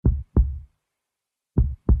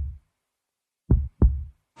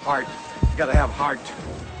Heart. You gotta have heart.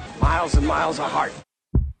 Miles and miles of heart.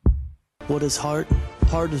 What is heart?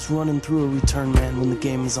 Heart is running through a return man when the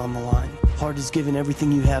game is on the line. Heart is giving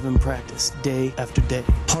everything you have in practice, day after day.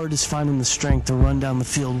 Heart is finding the strength to run down the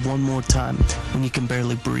field one more time when you can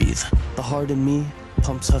barely breathe. The heart in me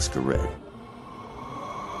pumps Husker Red.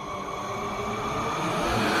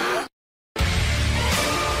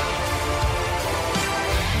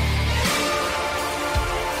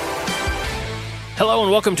 Hello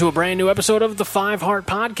and welcome to a brand new episode of the Five Heart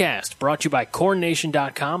Podcast, brought to you by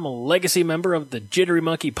CornNation.com, a legacy member of the Jittery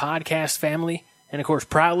Monkey podcast family, and of course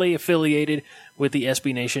proudly affiliated with the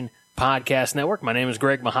SB Nation Podcast Network. My name is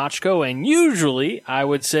Greg Mahochko, and usually I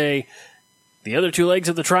would say the other two legs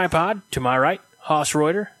of the tripod, to my right, Hoss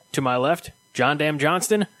Reuter, to my left, John Dam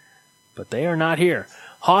Johnston, but they are not here.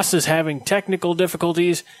 Hoss is having technical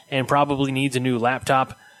difficulties and probably needs a new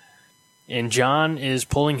laptop. And John is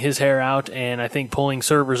pulling his hair out and I think pulling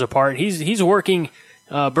servers apart. He's working,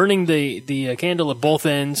 burning the candle at both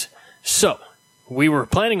ends. So we were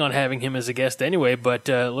planning on having him as a guest anyway, but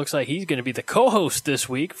it looks like he's going to be the co-host this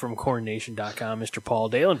week from CornNation.com, Mr. Paul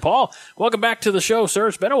Dalen. Paul, welcome back to the show, sir.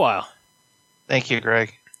 It's been a while. Thank you,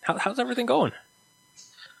 Greg. How's everything going?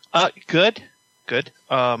 Good.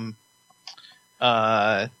 Living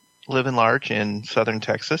large in southern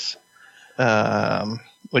Texas.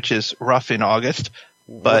 Which is rough in August,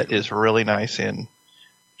 but is really nice in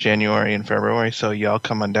January and February. So y'all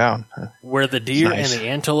come on down. Where the deer and the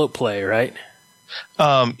antelope play, right?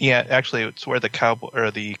 Yeah, actually, it's where the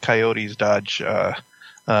coyotes dodge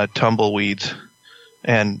tumbleweeds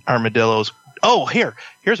and armadillos. Oh,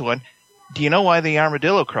 here's one. Do you know why the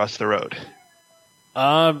armadillo crossed the road?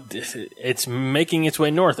 It's making its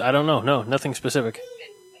way north. I don't know. No, nothing specific.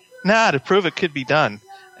 Nah, to prove it could be done.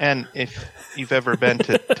 And if you've ever been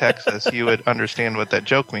to Texas, you would understand what that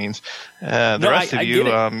joke means. The rest of you,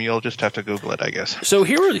 you'll just have to Google it, I guess. So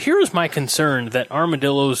here is my concern that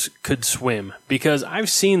armadillos could swim, because I've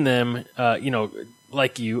seen them,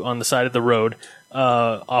 like you, on the side of the road,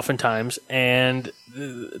 oftentimes, and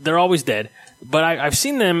they're always dead. But I've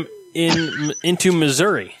seen them into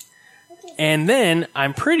Missouri, and then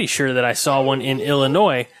I'm pretty sure that I saw one in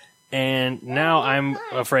Illinois. And now I'm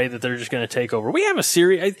afraid that they're just going to take over. We have a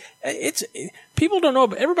serious, people don't know,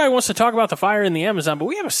 but everybody wants to talk about the fire in the Amazon, but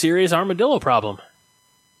we have a serious armadillo problem.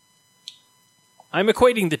 I'm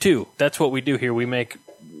equating the two. That's what we do here. We make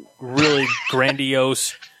really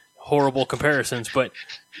grandiose, horrible comparisons, but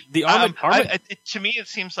the to me, it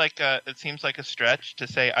seems like a stretch to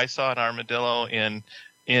say I saw an armadillo in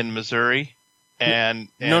Missouri.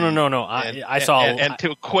 No. I saw, and to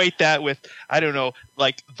equate that with, I don't know,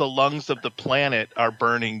 like the lungs of the planet are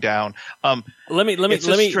burning down. Let me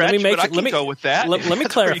go with that. Let me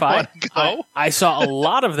clarify. I saw a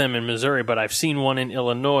lot of them in Missouri, but I've seen one in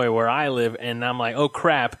Illinois where I live, and I'm like, oh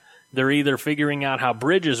crap! They're either figuring out how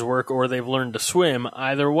bridges work or they've learned to swim.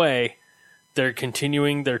 Either way, they're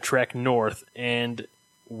continuing their trek north, and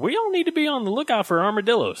we all need to be on the lookout for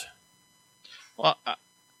armadillos. Well.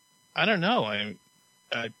 I don't know.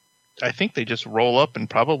 I think they just roll up and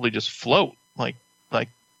probably just float like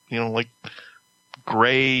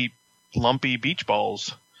gray lumpy beach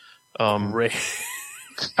balls. I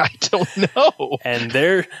don't know. And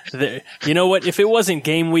they're you know what? If it wasn't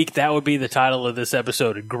game week, that would be the title of this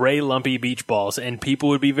episode: Gray Lumpy Beach Balls, and people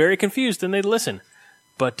would be very confused and they'd listen.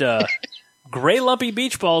 But gray lumpy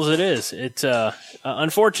beach balls, it is. It's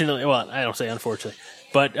unfortunately. Well, I don't say unfortunately.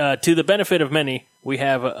 But to the benefit of many, we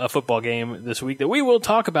have a football game this week that we will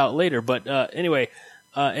talk about later. But anyway,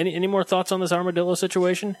 any more thoughts on this armadillo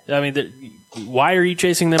situation? I mean, why are you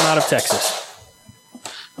chasing them out of Texas?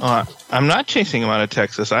 I'm not chasing them out of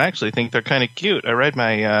Texas. I actually think they're kind of cute. I ride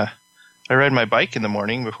my bike in the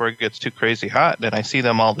morning before it gets too crazy hot, and I see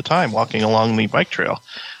them all the time walking along the bike trail.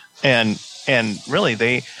 And really,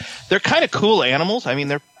 they're kind of cool animals. I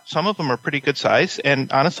mean, some of them are pretty good size,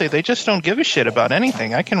 and honestly, they just don't give a shit about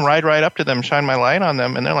anything. I can ride right up to them, shine my light on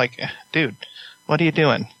them, and they're like, dude, what are you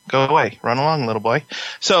doing? Go away. Run along, little boy.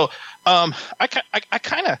 So I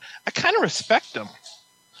kind of respect them.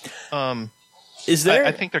 Is there?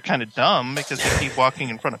 I think they're kind of dumb because they keep walking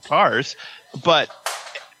in front of cars, but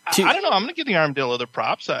I don't know. I'm going to give the armadillo their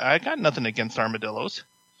props. I got nothing against armadillos.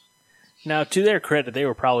 Now, to their credit, they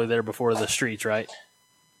were probably there before the streets, right?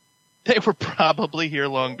 They were probably here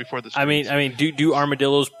long before the streets. I mean, do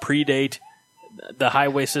armadillos predate the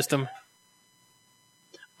highway system?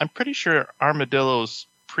 I'm pretty sure armadillos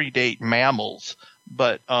predate mammals,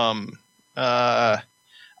 but I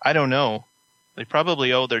don't know. They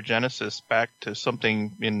probably owe their genesis back to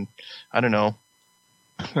something in, I don't know,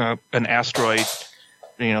 an asteroid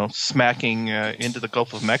smacking into the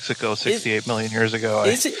Gulf of Mexico 68 million years ago.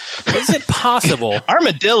 Is it possible?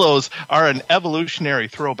 Armadillos are an evolutionary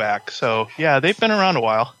throwback, so yeah, they've been around a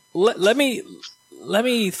while. Let me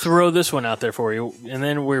throw this one out there for you, and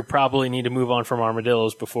then we probably need to move on from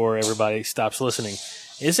armadillos before everybody stops listening.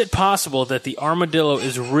 Is it possible that the armadillo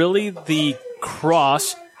is really the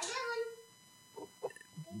cross?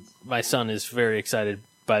 My son is very excited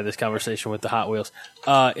by this conversation with the Hot Wheels.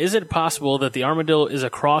 Is it possible that the armadillo is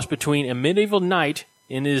a cross between a medieval knight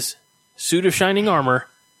in his suit of shining armor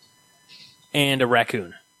and a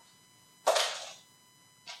raccoon?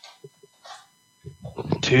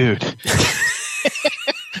 Dude.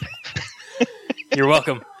 You're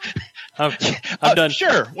welcome. I'm done.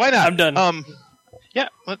 Sure, why not? I'm done. Yeah,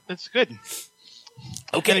 well, that's good.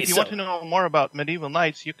 Okay, and if you want to know more about medieval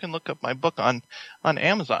knights, you can look up my book on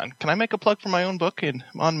Amazon. Can I make a plug for my own book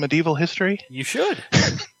on medieval history? You should.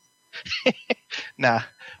 Nah.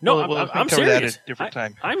 No, we'll I'm cover that serious. at a different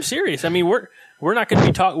time. I'm serious. I mean, we're not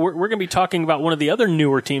going to be We're going to be talking about one of the other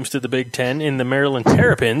newer teams to the Big Ten in the Maryland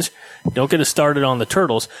Terrapins. Don't get us started on the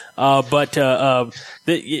Turtles.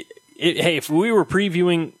 Hey, if we were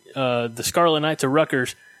previewing the Scarlet Knights of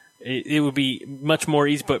Rutgers, it would be much more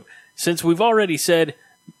easy. But since we've already said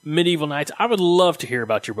medieval knights, I would love to hear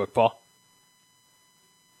about your book, Paul.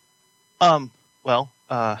 Well,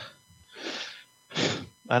 I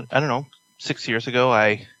don't know. 6 years ago,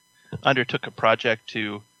 I undertook a project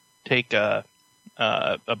to take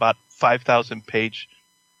about 5,000 page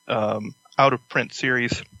out of print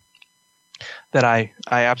series that I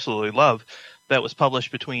absolutely love. That was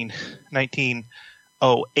published between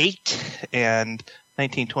 1908 and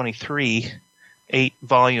 1923, 8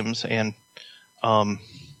 volumes, and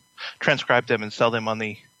transcribe them and sell them on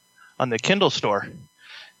the Kindle store.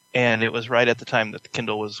 And it was right at the time that the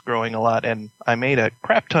Kindle was growing a lot, and I made a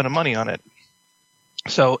crap ton of money on it.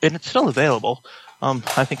 So, and it's still available.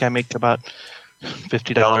 I think I make about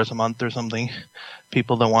 $50 a month or something.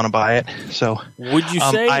 People that want to buy it. So, would you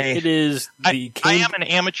say it is the? I am an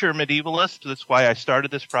amateur medievalist. That's why I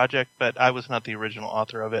started this project, but I was not the original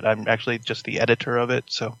author of it. I'm actually just the editor of it.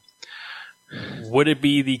 So, would it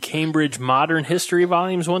be the Cambridge Modern History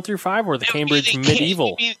volumes 1 through 5, or the Cambridge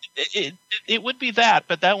Medieval? It would be that,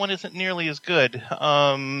 but that one isn't nearly as good.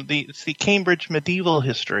 It's the Cambridge Medieval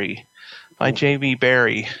History by J.B.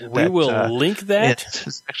 Barrie. We will link that.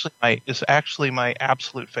 It's actually my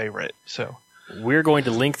absolute favorite. So we're going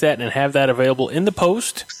to link that and have that available in the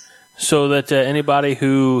post, so that anybody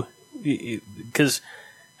who, because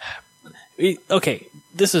okay,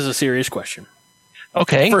 this is a serious question.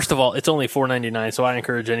 Okay. First of all, it's only $4.99, so I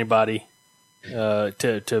encourage anybody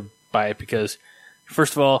to buy it, because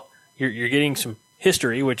first of all, you're getting some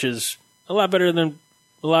history, which is a lot better than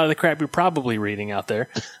a lot of the crap you're probably reading out there.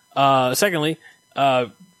 Secondly,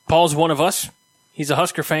 Paul's one of us. He's a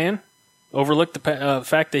Husker fan. Overlooked the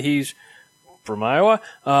fact that he's from Iowa,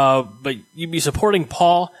 but you'd be supporting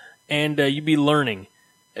Paul, and you'd be learning.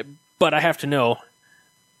 But I have to know,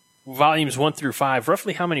 volumes 1 through 5,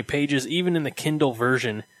 roughly how many pages, even in the Kindle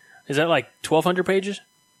version? Is that like 1,200 pages?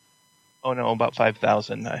 Oh no, about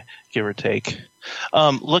 5,000, give or take.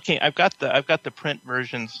 I've got the print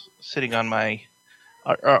versions sitting on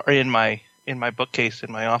in my bookcase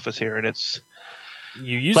in my office here, and it's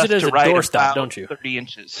you use it as a doorstop, don't you? 30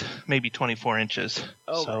 inches, maybe 24 inches.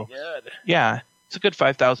 Oh my God! Yeah, it's a good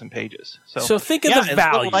 5,000 pages. So think of the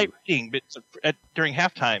value. It's light reading, but during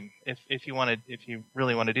halftime, if you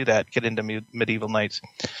really want to do that, get into medieval knights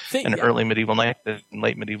early medieval knights and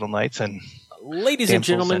late medieval knights and. Ladies and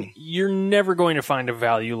gentlemen, you're never going to find a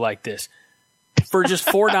value like this. For just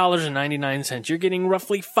 $4.99, you're getting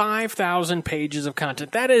roughly 5,000 pages of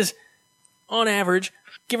content. That is, on average,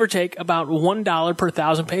 give or take, about $1 per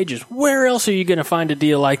 1,000 pages. Where else are you going to find a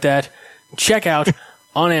deal like that? Check out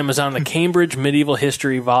on Amazon the Cambridge Medieval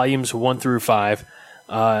History Volumes 1 through 5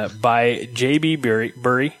 by J.B.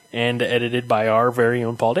 Barrie and edited by our very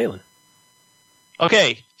own Paul Dalen.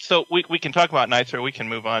 Okay, so we can talk about knights, or we can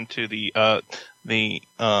move on to the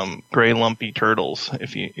gray lumpy turtles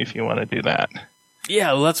if you want to do that.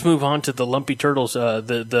 Yeah, let's move on to the lumpy turtles.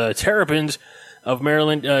 The Terrapins of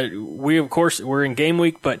Maryland. We of course we're in game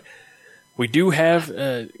week, but we do have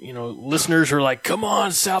listeners who are like, "Come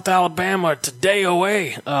on, South Alabama, today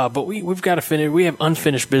away." But we've got to finish. We have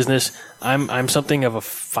unfinished business. I'm something of a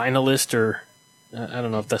finalist, or I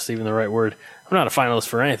don't know if that's even the right word. I'm not a finalist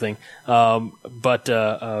for anything, but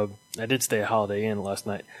I did stay at Holiday Inn last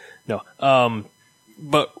night. No,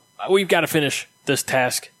 but we've got to finish this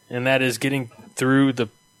task, and that is getting through the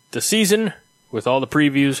season with all the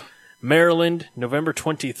previews. Maryland, November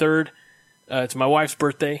 23rd. It's my wife's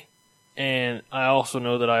birthday, and I also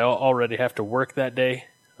know that I already have to work that day,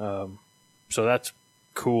 so that's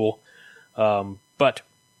cool. But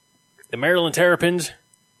the Maryland Terrapins,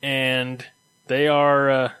 and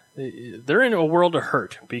they're in a world of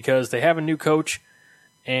hurt because they have a new coach,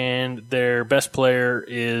 and their best player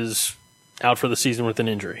is out for the season with an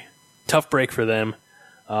injury. Tough break for them,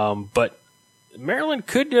 but Maryland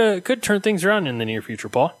could turn things around in the near future,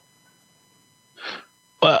 Paul.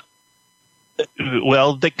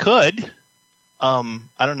 Well, they could. I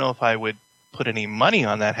don't know if I would put any money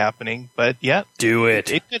on that happening, but yeah, do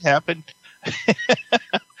it. It could happen.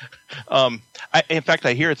 In fact,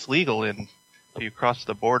 I hear it's legal if you cross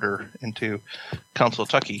the border into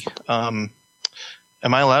Council-Tucky. Am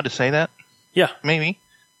I allowed to say that? Yeah, maybe.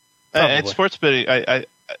 It's sports betting.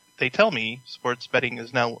 They tell me sports betting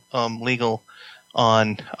is now legal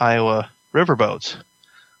on Iowa riverboats.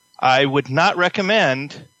 I would not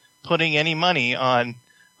recommend putting any money on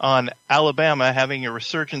Alabama having a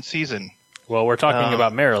resurgent season. Well, we're talking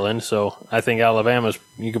about Maryland, so I think Alabama's.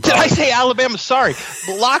 You could. Did I say Alabama? Sorry,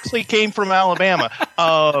 Loxley came from Alabama.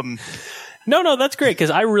 No, that's great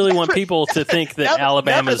because I really want people to think that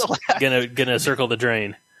Alabama's gonna circle the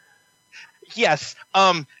drain. Yes,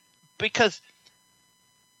 because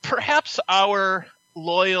perhaps our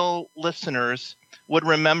loyal listeners would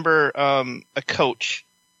remember a coach,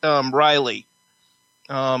 Riley.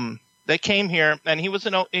 They came here, and he was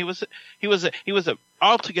a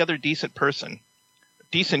altogether decent person,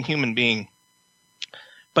 decent human being.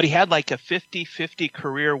 But he had like a 50-50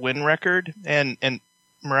 career win record, and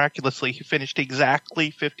miraculously he finished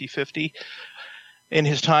exactly 50-50 in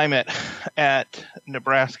his time at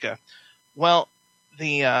Nebraska. Well,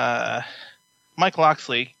 the Mike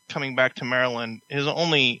Loxley coming back to Maryland, his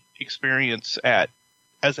only experience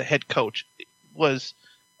as a head coach was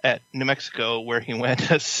at New Mexico, where he went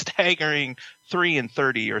a staggering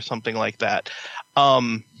 3-30 or something like that.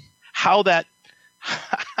 How that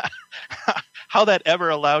ever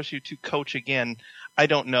allows you to coach again, I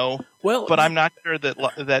don't know. Well, but I'm not sure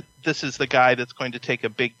that this is the guy that's going to take a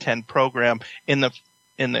Big Ten program in the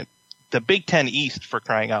Big Ten East, for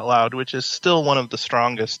crying out loud, which is still one of the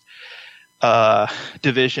strongest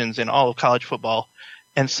divisions in all of college football,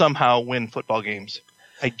 and somehow win football games.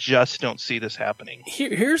 I just don't see this happening.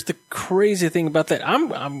 Here's the crazy thing about that.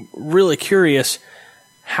 I'm really curious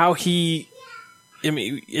how he. I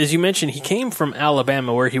mean, as you mentioned, he came from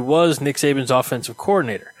Alabama, where he was Nick Saban's offensive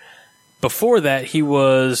coordinator. Before that, he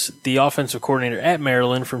was the offensive coordinator at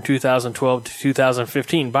Maryland from 2012 to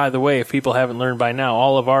 2015. By the way, if people haven't learned by now,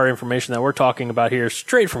 all of our information that we're talking about here is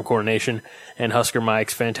straight from Coronation and Husker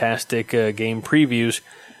Mike's fantastic game previews.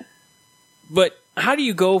 But how do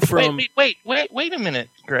you go from... Wait a minute,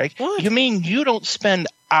 Greg. What? You mean you don't spend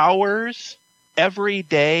hours every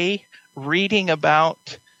day reading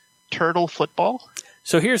about turtle football?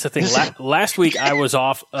 So here's the thing. Last week I was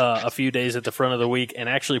off a few days at the front of the week and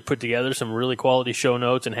actually put together some really quality show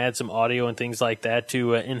notes and had some audio and things like that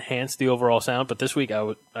to enhance the overall sound. But this week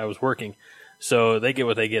I was working, so they get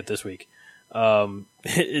what they get this week.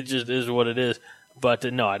 It just is what it is. But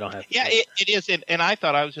no, I don't have to. Yeah, it is. And I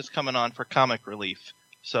thought I was just coming on for comic relief.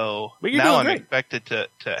 So now I'm great. expected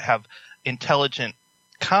to have intelligent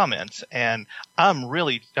comments, and I'm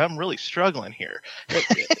really struggling here.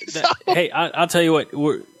 Hey, I'll tell you what.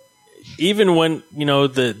 Even when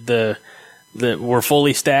we're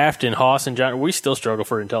fully staffed and Haas and John, we still struggle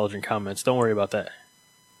for intelligent comments. Don't worry about that.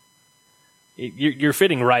 You're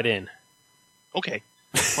fitting right in. Okay,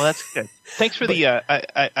 well that's good. Thanks for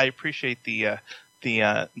I appreciate the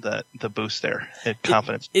boost there.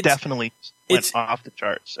 Confidence definitely went off the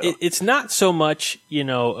charts. So. It's not so much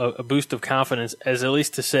a boost of confidence as at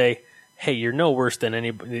least to say, hey, you're no worse than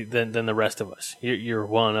anybody than the rest of us. You're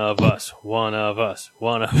one of us. One of us.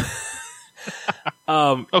 One of.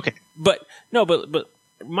 Okay, but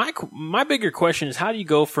my bigger question is, how do you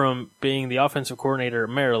go from being the offensive coordinator at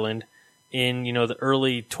Maryland in the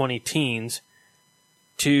early 20-teens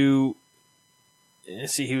to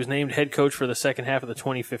see, he was named head coach for the second half of the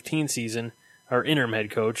 2015 season, or interim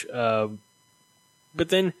head coach. But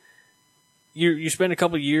then you spend a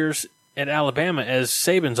couple of years at Alabama as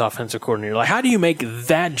Saban's offensive coordinator. Like, how do you make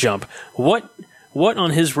that jump? What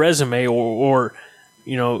on his resume or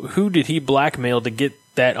who did he blackmail to get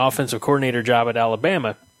that offensive coordinator job at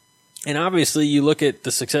Alabama? And obviously, you look at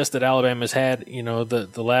the success that Alabama's had,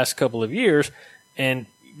 the last couple of years, and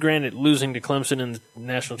granted, losing to Clemson in the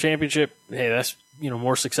national championship, hey, that's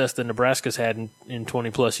more success than Nebraska's had in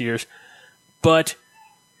 20+ years. But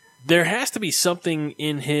there has to be something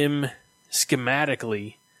in him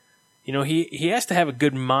schematically. He has to have a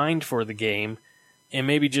good mind for the game, and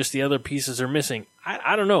maybe just the other pieces are missing.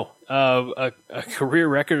 I don't know. A career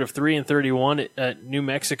record of 3-31 at New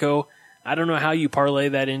Mexico. I don't know how you parlay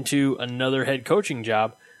that into another head coaching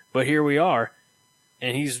job, but here we are,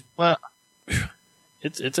 and he's well.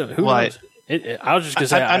 It's a who knows? I was just gonna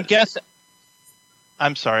say. I'm guessing.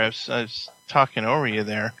 I'm sorry, I was talking over you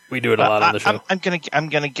there. We do it a lot on the show. I'm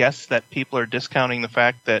gonna guess that people are discounting the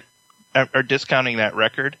fact that are discounting that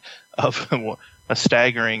record of a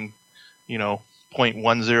staggering,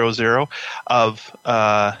 0.100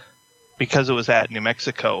 of because it was at New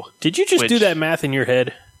Mexico. Did you just do that math in your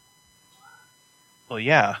head? Well,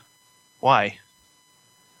 yeah. Why?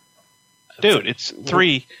 Dude, it's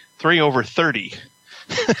 3 over 30.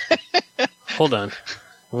 Hold on.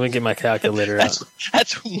 Let me get my calculator out.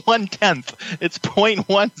 That's 1/10. It's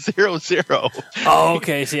 0.100. Oh,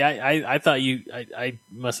 okay. See, I thought you I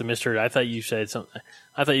must have misheard. I thought you said something.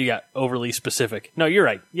 I thought you got overly specific. No, you're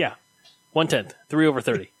right. Yeah. 1/10. 3 over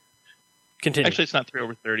 30. Continue. Actually, it's not 3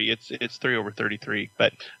 over 30. It's 3 over 33.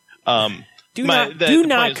 But do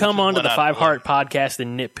not come onto the Five Heart podcast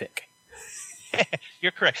and nitpick.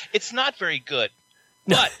 You're correct. It's not very good,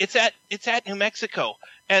 but it's at New Mexico,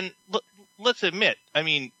 and let's admit, I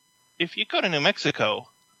mean, if you go to New Mexico,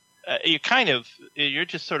 you're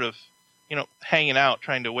just sort of hanging out,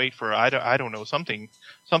 trying to wait for I don't know something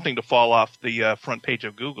to fall off the front page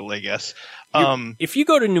of Google, I guess. If you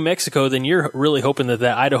go to New Mexico, then you're really hoping that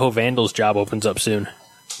Idaho Vandals job opens up soon.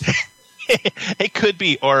 It could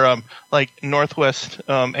be, or like Northwest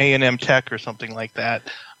A&M Tech or something like that.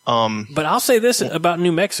 But I'll say this about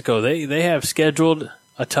New Mexico: they have scheduled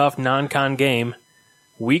a tough non-con game,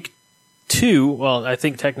 week 2. Well, I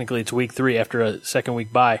think technically it's week 3 after a second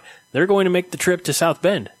week bye. They're going to make the trip to South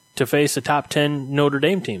Bend to face a top 10 Notre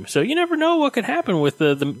Dame team. So you never know what could happen with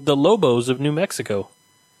the Lobos of New Mexico.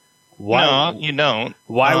 Why? No, you don't.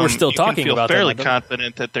 Why we're still talking about that? You can feel fairly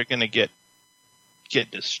confident that they're going to get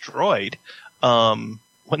destroyed when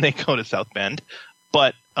they go to South Bend.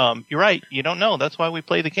 But you're right. You don't know. That's why we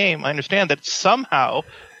play the game. I understand that somehow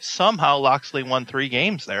Loxley won 3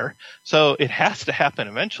 games there. So it has to happen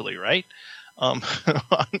eventually, right? Well,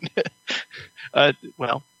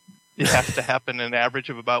 it has to happen an average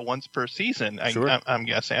of about once per season, Sure. I'm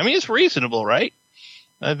guessing. I mean, it's reasonable, right?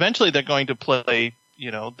 Eventually they're going to play,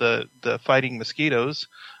 the Fighting Mosquitoes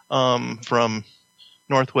from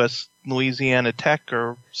Northwest Louisiana Tech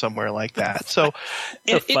or somewhere like that. So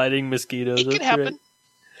Fighting Mosquitoes. It can happen.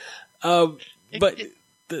 But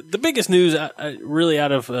the biggest news really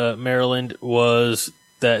out of Maryland was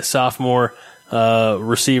that sophomore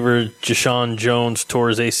receiver Jashawn Jones tore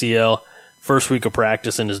his ACL first week of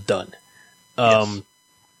practice and is done. Yes.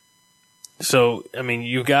 So, I mean,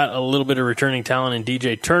 you've got a little bit of returning talent in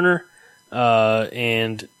DJ Turner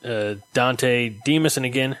and Dante Demas. And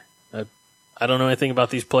again, I don't know anything about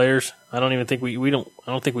these players. I don't even think I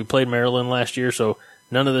don't think we played Maryland last year, so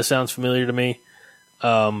none of this sounds familiar to me.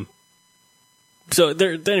 So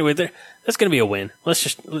anyway, that's going to be a win.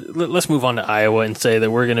 Let's move on to Iowa and say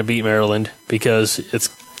that we're going to beat Maryland because it's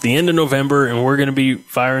the end of November and we're going to be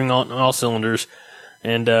firing on all cylinders.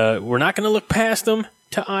 And we're not going to look past them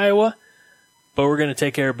to Iowa, but we're going to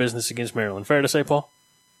take care of business against Maryland. Fair to say, Paul?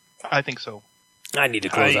 I think so. I need to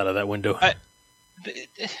close out of that window.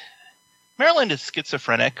 Maryland is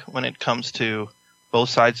schizophrenic when it comes to both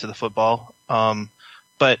sides of the football,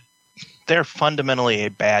 but they're fundamentally a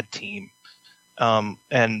bad team.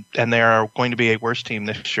 And they are going to be a worse team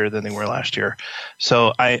this year than they were last year.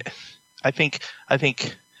 So I think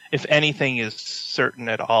if anything is certain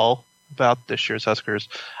at all about this year's Huskers,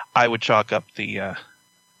 I would chalk up the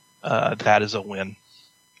that as a win.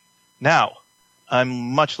 Now,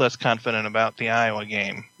 I'm much less confident about the Iowa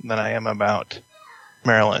game than I am about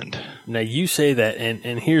Maryland. Now you say that,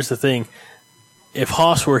 and here's the thing: if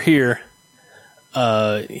Haas were here,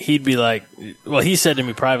 he'd be like, well, he said to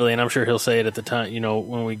me privately, and I'm sure he'll say it at the time,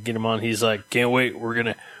 when we get him on, he's like, can't wait, we're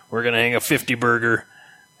gonna hang a 50 burger,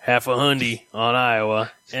 half a hundy on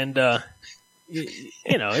Iowa, and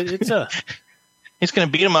it's he's gonna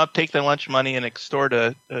beat him up, take their lunch money, and extort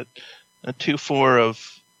a 2-4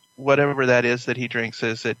 of whatever that is that he drinks.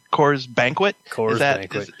 Is it Coors Banquet?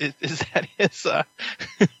 Banquet. Is that his? Is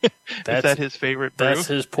that his favorite brew? That's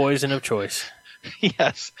his poison of choice.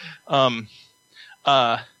 Yes. Full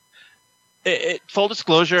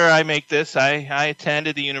disclosure, I make this. I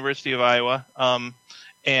attended the University of Iowa,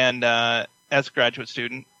 and as a graduate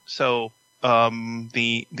student. So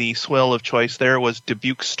the swill of choice there was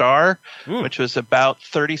Dubuque Star, which was about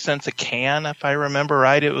 30 cents a can, if I remember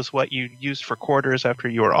right. It was what you used for quarters after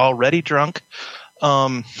you were already drunk,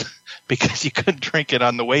 because you couldn't drink it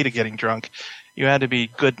on the way to getting drunk. You had to be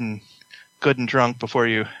good and good and drunk before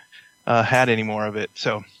you had any more of it.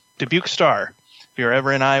 So Dubuque Star. If you're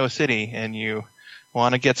ever in Iowa City and you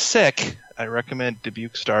want to get sick, I recommend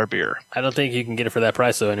Dubuque Star beer. I don't think you can get it for that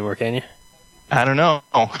price though anymore, can you? I don't know.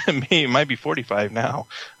 It might be $45 now.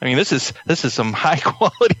 I mean, this is some high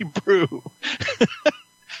quality brew.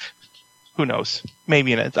 Who knows?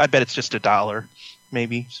 Maybe I bet it's just $1,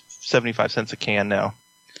 maybe 75 cents a can now.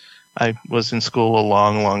 I was in school a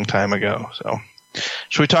long, long time ago. So,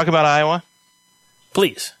 should we talk about Iowa?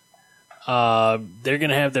 Please. They're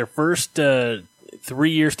going to have their first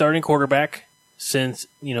 3-year starting quarterback since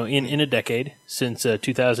in a decade, since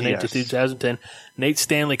 2008 to 2010. Nate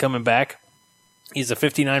Stanley coming back. He's a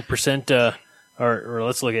 59%, or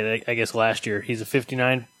let's look at it, I guess last year. He's a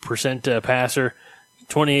 59% passer,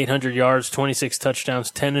 2,800 yards, 26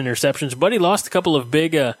 touchdowns, 10 interceptions. But he lost a couple of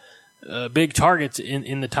big targets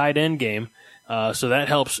in the tight end game. So that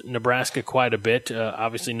helps Nebraska quite a bit.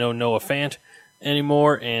 Obviously no Noah Fant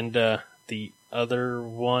anymore. And the other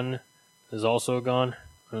one is also gone.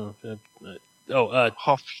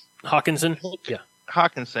 Hawkinson? Yeah.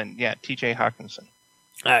 Hawkinson, yeah, TJ Hawkinson.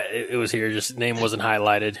 It was here, just name wasn't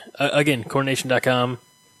highlighted. Again, CornNation.com.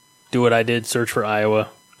 Do what I did, search for Iowa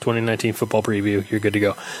 2019 football preview. You're good to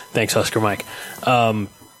go. Thanks, Husker Mike. Go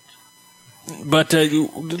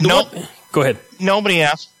ahead. Nobody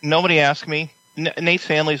asked me. Nate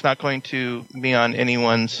Stanley's not going to be on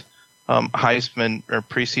anyone's Heisman or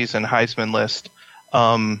preseason Heisman list,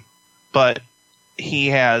 but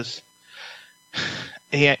he's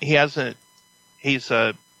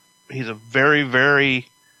a very, very,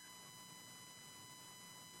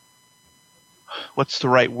 what's the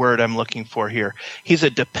right word I'm looking for here? He's a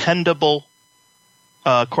dependable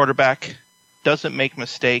quarterback, doesn't make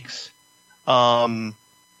mistakes.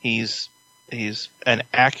 He's an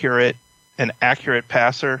accurate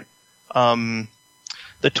passer.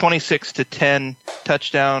 The 26-10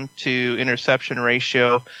 touchdown to interception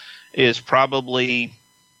ratio is probably,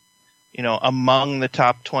 among the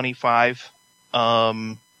top 25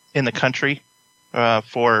 in the country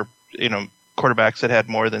for quarterbacks that had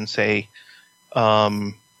more than say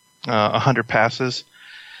 100 passes.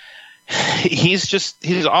 He's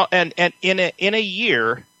in a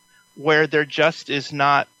year where there just is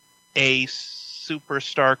not a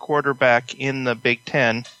superstar quarterback in the Big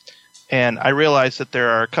Ten, and I realize that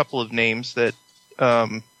there are a couple of names that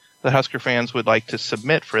the Husker fans would like to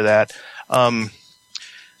submit for that.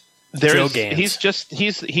 He's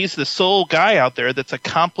the sole guy out there that's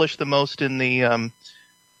accomplished the most in the on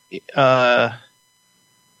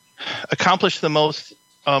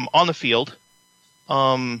the field.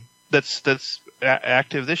 That's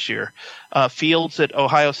active this year. Fields at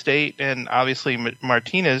Ohio State and obviously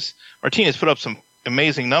Martinez put up some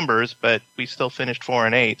amazing numbers, but we still finished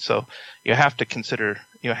 4-8. So you have to consider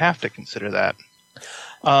that.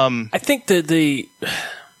 I think that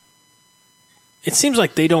it seems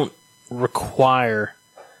like they don't require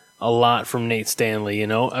a lot from Nate Stanley.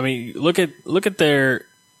 I mean, look at their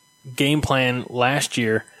game plan last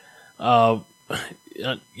year. It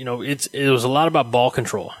was a lot about ball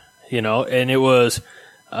control. And it was,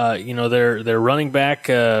 their running back,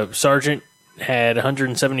 Sargent, had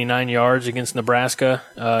 179 yards against Nebraska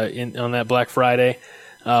on that Black Friday.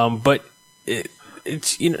 But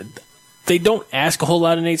it's they don't ask a whole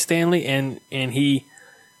lot of Nate Stanley, and he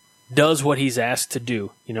does what he's asked to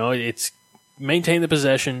do. It's maintain the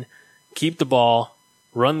possession, keep the ball,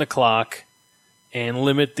 run the clock, and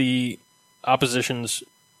limit the opposition's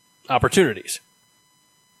opportunities.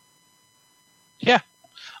 Yeah.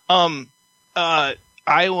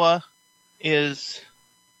 Iowa is,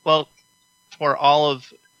 well, for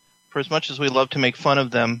as much as we love to make fun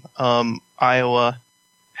of them, Iowa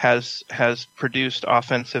has produced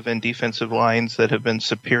offensive and defensive lines that have been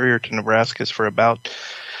superior to Nebraska's for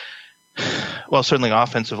certainly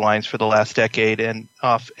offensive lines for the last decade and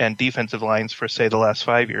defensive lines for, say, the last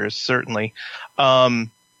 5 years, certainly. And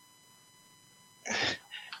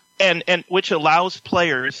which allows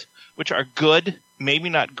players which are good, maybe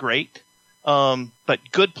not great, but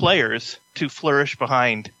good players to flourish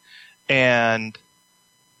behind. And,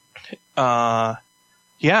 and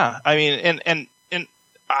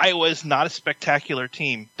Iowa's not a spectacular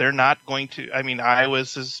team. They're not going to,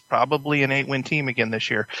 Iowa's is probably an 8-win team again this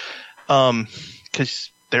year. Cause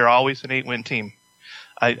they're always an 8-win team.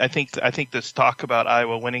 I think this talk about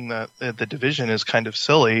Iowa winning the division is kind of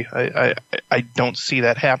silly. I don't see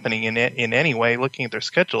that happening in any way. Looking at their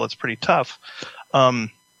schedule, it's pretty tough.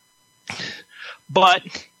 But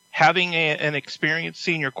having an experienced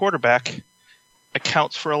senior quarterback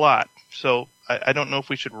accounts for a lot. So I don't know if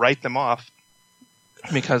we should write them off.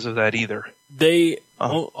 because of that either. They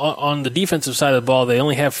on the defensive side of the ball, they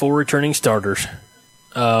only have 4 returning starters,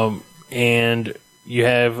 and you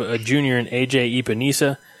have a junior in AJ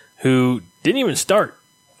Ipinisa who didn't even start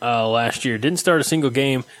last year. Didn't start a single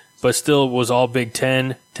game, but still was all Big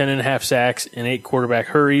Ten, 10.5 sacks, and 8 quarterback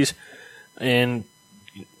hurries. And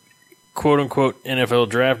quote-unquote NFL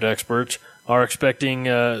draft experts are expecting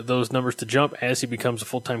those numbers to jump as he becomes a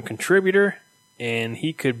full-time contributor, and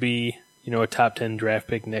he could be, a top 10 draft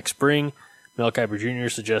pick next spring. Mel Kiper Jr.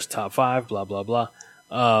 suggests top 5, blah, blah, blah.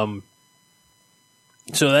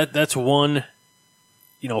 So that's one,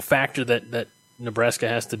 factor that Nebraska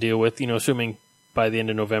has to deal with, assuming by the end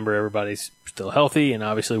of November everybody's still healthy, and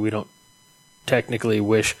obviously we don't technically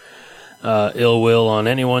wish ill will on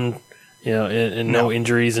anyone, and no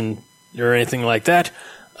injuries or anything like that.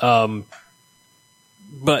 But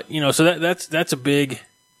so that's a big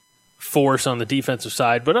force on the defensive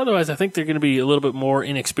side. But otherwise, I think they're going to be a little bit more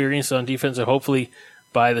inexperienced on defense, and hopefully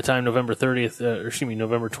by the time November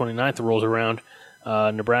 29th rolls around,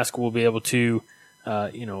 Nebraska will be able to,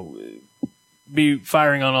 be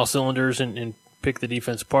firing on all cylinders and pick the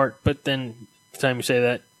defense apart. But then, the time you say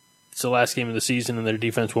that, it's the last game of the season, and their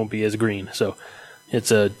defense won't be as green. So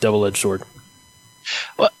it's a double-edged sword.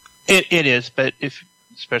 Well, it is, but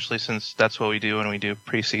especially since that's what we do when we do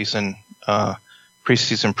preseason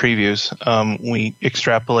previews, we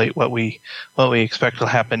extrapolate what we expect will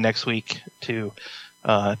happen next week to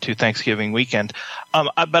Thanksgiving weekend.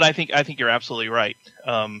 But I think you're absolutely right.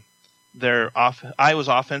 Iowa's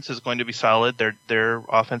offense is going to be solid. Their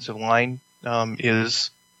offensive line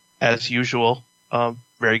is, as usual,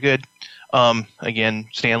 very good. Again,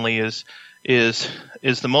 Stanley is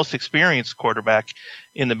the most experienced quarterback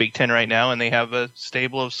in the Big Ten right now, and they have a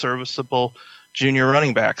stable of serviceable junior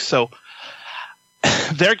running backs. So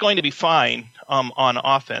they're going to be fine on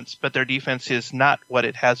offense, but their defense is not what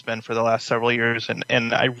it has been for the last several years,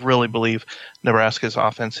 and I really believe Nebraska's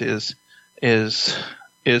offense is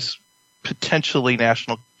potentially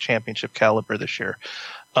national championship caliber this year,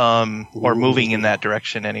 or moving in that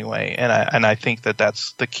direction anyway. And I think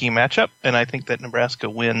that's the key matchup, and I think that Nebraska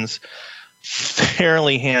wins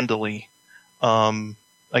fairly handily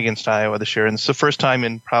against Iowa this year, and it's the first time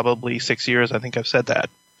in probably 6 years I think I've said that.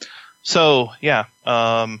 So yeah,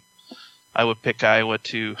 I would pick I would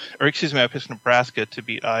pick Nebraska to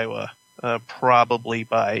beat Iowa probably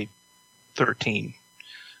by 13.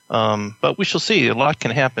 But we shall see. A lot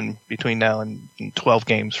can happen between now and 12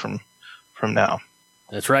 games from now.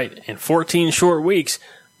 That's right, and 14 short weeks.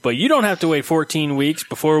 But you don't have to wait 14 weeks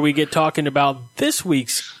before we get talking about this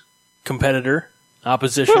week's competitor,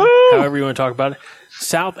 opposition, however you want to talk about it,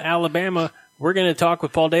 South Alabama. We're going to talk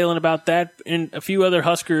with Paul Dalen about that and a few other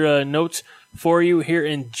Husker notes for you here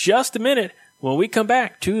in just a minute when we come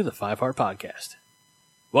back to the 5 Heart Podcast.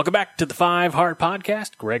 Welcome back to the 5 Heart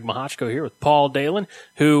Podcast. Greg Mahochko here with Paul Dalen,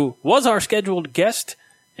 who was our scheduled guest,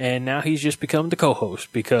 and now he's just become the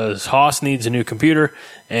co-host because Hoss needs a new computer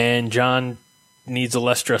and John needs a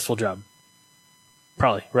less stressful job.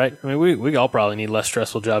 Probably, right? I mean, we all probably need less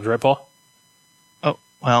stressful jobs, right, Paul? Oh,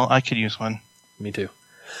 well, I could use one. Me too.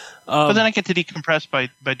 But then I get to decompress by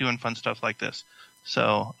doing fun stuff like this.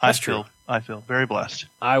 So I feel very blessed.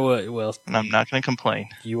 Well, and I'm not going to complain.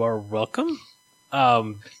 You are welcome.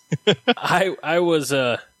 I was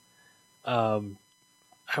trying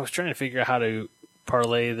to figure out how to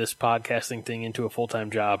parlay this podcasting thing into a full-time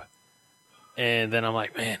job, and then I'm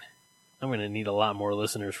like, man, I'm going to need a lot more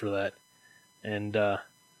listeners for that. And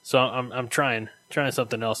so I'm trying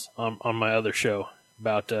something else on my other show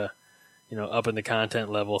about upping the content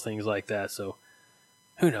level, things like that. So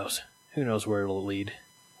who knows where it'll lead,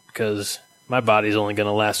 because my body's only going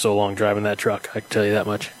to last so long driving that truck. I can tell you that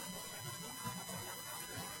much.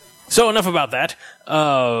 So enough about that.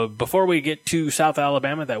 Before we get to South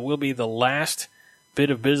Alabama, that will be the last bit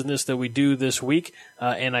of business that we do this week.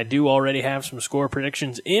 And I do already have some score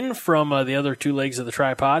predictions in from the other 2 legs of the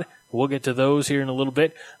tripod. We'll get to those here in a little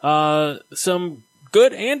bit. Some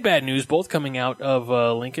good and bad news, both coming out of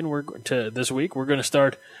Lincoln. This week. We're going to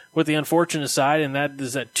start with the unfortunate side, and that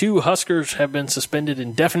is that 2 Huskers have been suspended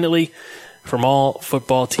indefinitely from all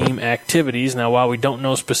football team activities. Now, while we don't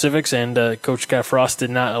know specifics, and Coach Scott Frost did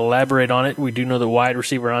not elaborate on it, we do know that wide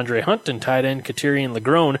receiver Andre Hunt and tight end Katerian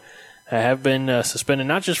Legrone have been suspended,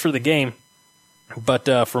 not just for the game, but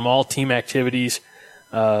from all team activities.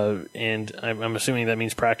 And I'm assuming that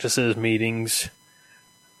means practices, meetings,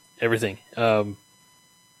 everything.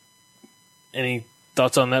 Any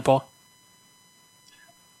thoughts on that, Paul?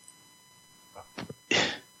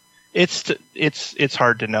 It's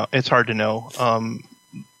hard to know. It's hard to know.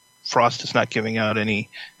 Frost is not giving out any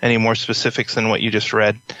more specifics than what you just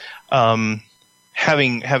read.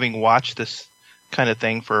 Having watched this kind of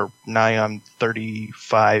thing for nigh on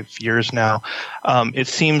 35 years now, it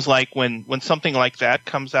seems like when something like that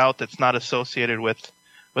comes out that's not associated with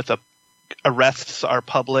arrests are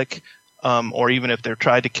public, or even if they're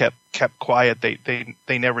tried to kept quiet,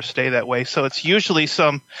 they never stay that way. So it's usually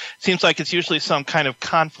some kind of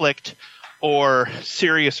conflict or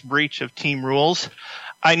serious breach of team rules.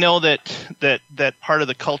 I know that part of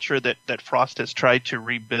the culture that Frost has tried to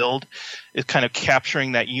rebuild is kind of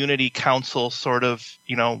capturing that unity council sort of,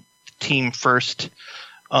 team first,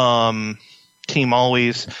 team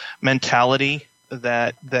always mentality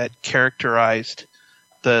that characterized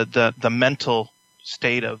the mental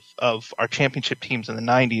state of our championship teams in the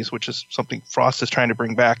 90s, which is something Frost is trying to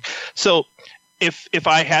bring back. So if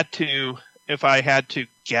I had to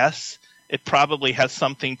guess, it probably has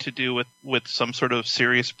something to do with some sort of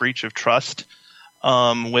serious breach of trust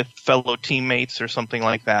with fellow teammates or something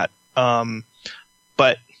like that.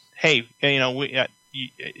 But hey,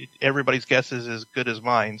 everybody's guess is as good as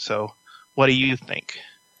mine. So what do you think?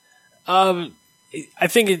 I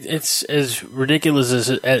think it's as ridiculous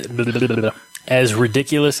as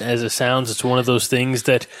ridiculous as it sounds. It's one of those things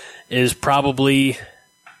that is probably,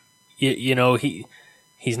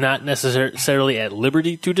 he's not necessarily at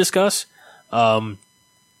liberty to discuss. I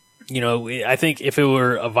think if it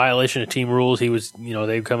were a violation of team rules, he was,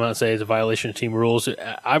 they'd come out and say it's a violation of team rules.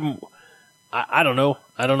 I don't know.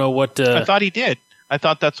 I don't know what. I thought he did. I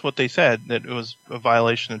thought that's what they said, that it was a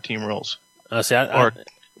violation of team rules.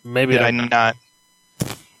 Maybe did I not?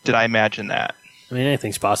 Did I imagine that? I mean,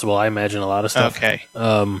 anything's possible. I imagine a lot of stuff. Okay.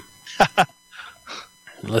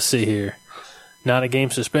 Let's see here. Not a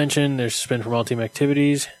game suspension. They're suspended from all team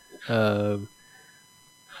activities. Let's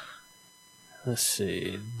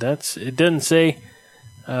see. It doesn't say.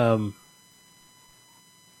 No,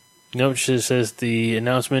 it just says the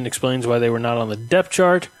announcement explains why they were not on the depth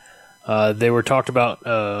chart. They were talked about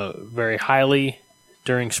very highly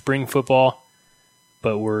during spring football,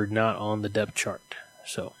 but were not on the depth chart.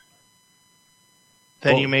 So.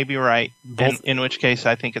 Then you may be right. In which case,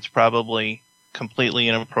 I think it's probably completely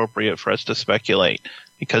inappropriate for us to speculate,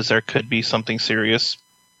 because there could be something serious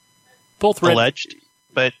alleged.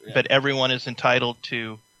 But everyone is entitled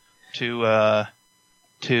to a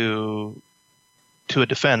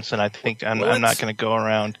defense, and I think I'm not going to go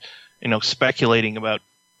around, speculating about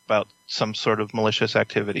some sort of malicious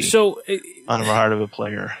activity on the part of a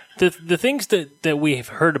player. The things that we've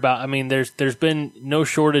heard about, I mean, there's been no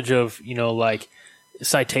shortage of like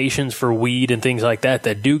citations for weed and things like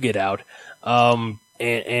that do get out.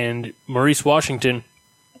 And Maurice Washington,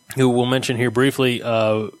 who we'll mention here briefly,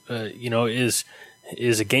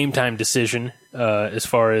 is a game time decision as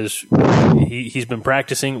far as he's been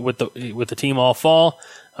practicing with the team all fall,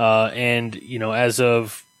 and as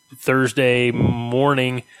of Thursday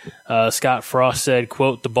morning, Scott Frost said,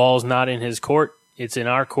 quote, "The ball's not in his court. It's in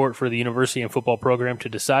our court for the university and football program to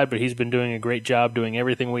decide, but he's been doing a great job doing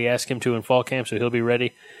everything we ask him to in fall camp, so he'll be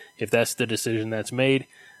ready if that's the decision that's made."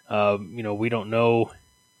 We don't know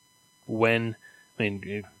when. I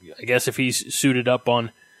mean, I guess if he's suited up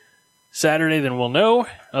on Saturday, then we'll know.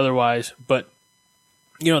 Otherwise, but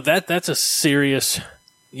that's a serious,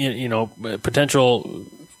 potential,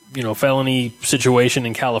 felony situation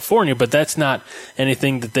in California. But that's not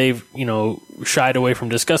anything that they've, shied away from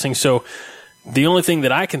discussing. So the only thing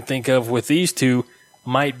that I can think of with these two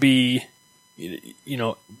might be,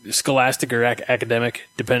 scholastic or academic,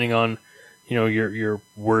 depending on, your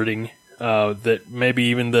wording. That maybe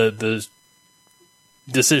even the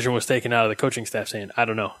decision was taken out of the coaching staff's hand. I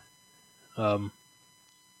don't know. I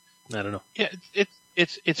don't know. Yeah,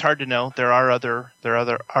 it's hard to know. There are other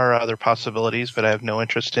possibilities, but I have no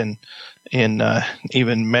interest in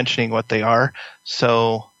even mentioning what they are.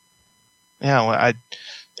 So, yeah,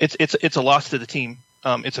 it's a loss to the team.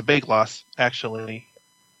 It's a big loss, actually.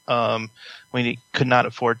 We could not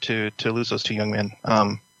afford to lose those two young men.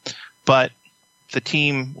 But the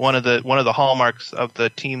team, one of the hallmarks of the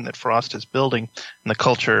team that Frost is building and the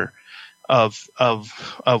culture of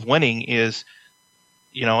winning is,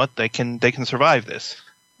 they can survive this.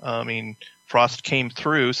 I mean, Frost came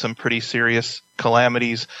through some pretty serious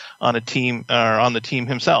calamities on the team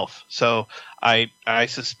himself. So I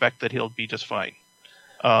suspect that he'll be just fine,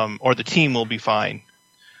 or the team will be fine.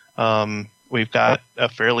 We've got a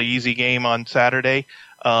fairly easy game on Saturday,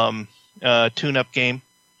 tune-up game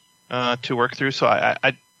to work through. So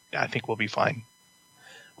I think we'll be fine.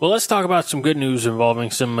 Well, let's talk about some good news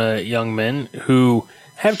involving some young men who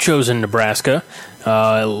have chosen Nebraska.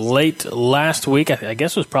 Late last week, I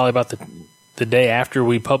guess it was probably about the the day after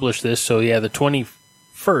we published this. So yeah, the 21st.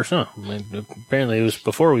 Apparently it was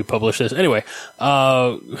before we published this. Anyway,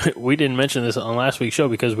 we didn't mention this on last week's show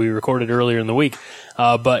because we recorded earlier in the week.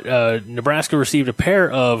 But Nebraska received a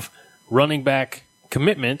pair of running back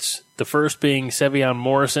commitments. The first being Sevion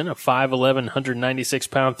Morrison, a 5'11",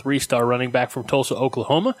 196-pound three-star running back from Tulsa,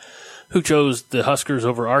 Oklahoma, who chose the Huskers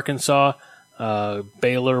over Arkansas,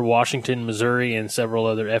 Baylor, Washington, Missouri, and several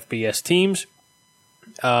other FBS teams.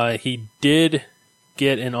 He did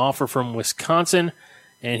get an offer from Wisconsin,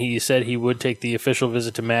 and he said he would take the official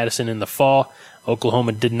visit to Madison in the fall.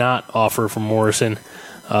 Oklahoma did not offer for Morrison.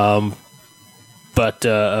 But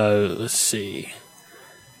let's see.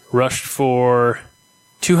 Rushed for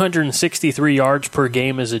 263 yards per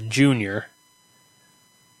game as a junior.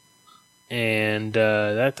 And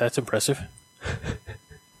that's impressive.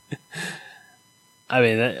 I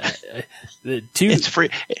mean, it's free.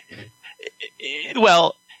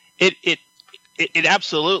 Well, it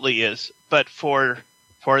absolutely is. But for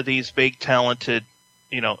these big, talented,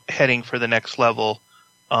 heading for the next level,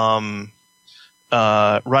 running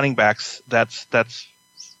backs, that's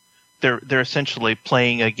they're essentially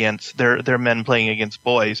playing against they're men playing against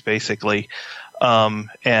boys, basically.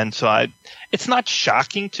 And so it's not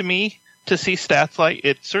shocking to me to see stats like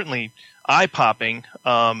it's certainly eye popping,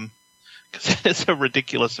 because it's a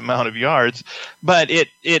ridiculous amount of yards, but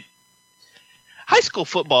high school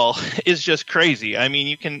football is just crazy. I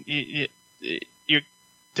mean, you're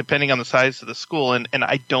depending on the size of the school, and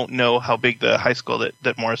I don't know how big the high school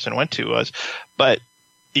that Morrison went to was, but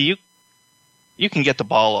you can get the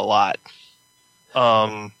ball a lot.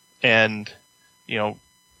 I'm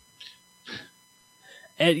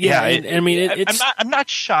not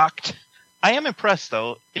shocked. I am impressed,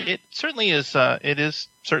 though. It certainly is. It is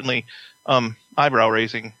certainly eyebrow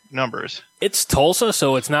raising numbers. It's Tulsa,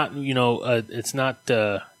 so it's not it's not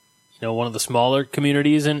one of the smaller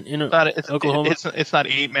communities in Oklahoma. It's not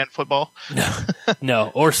 8-man football.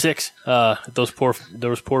 No, or 6. Those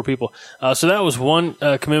poor people. So that was one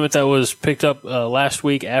commitment that was picked up last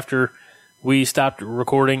week after we stopped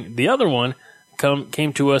recording. The other one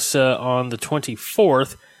came to us on the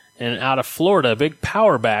 24th, and out of Florida, a big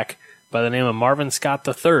power back by the name of Marvin Scott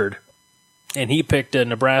III, and he picked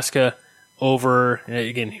Nebraska over,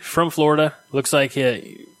 again, from Florida. Looks like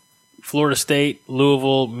Florida State,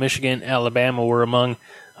 Louisville, Michigan, Alabama were among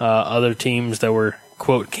other teams that were,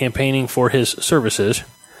 quote, campaigning for his services.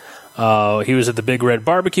 He was at the Big Red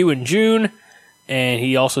Barbecue in June, and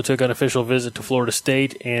he also took an official visit to Florida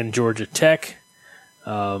State and Georgia Tech.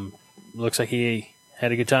 Looks like he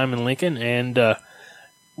had a good time in Lincoln. And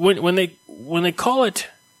when they call it,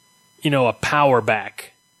 a power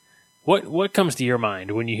back, what comes to your mind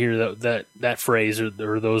when you hear that phrase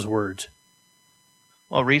or those words?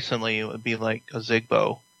 Well, recently it would be like a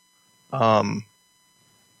Zigbo.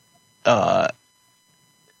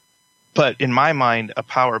 But in my mind, a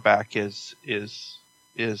power back is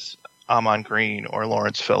Amon Green or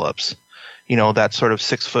Lawrence Phillips. That sort of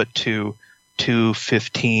 6'2",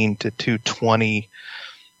 215 to 220,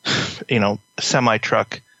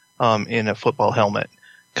 semi-truck in a football helmet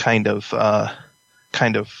kind of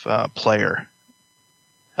player.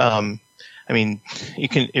 I mean, you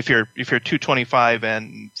can if you're 225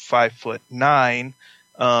 and 5'9",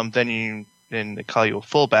 then they call you a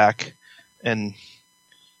fullback, and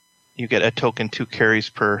you get a token 2 carries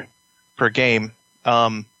per game.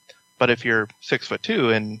 But if you're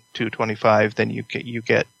 6'2" and 225, then you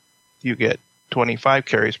get 25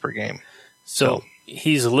 carries per game. So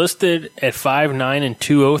he's listed at 5'9" and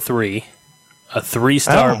 203, a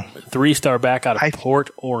three-star back out of Port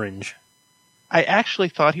Orange. I actually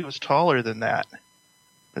thought he was taller than that,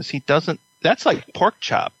 because he doesn't. That's like pork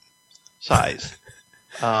chop size.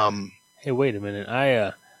 Hey, wait a minute.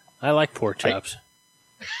 I like pork chops.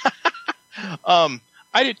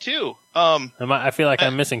 I did too. I feel like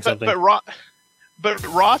I'm missing something. But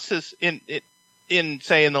Ross is in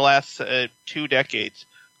the last 2 decades.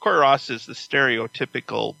 Corey Ross is the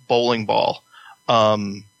stereotypical bowling ball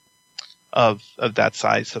of that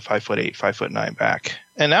size, the 5'8", 5'9" back.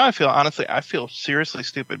 And now I feel seriously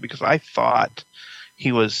stupid, because I thought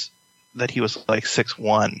he was like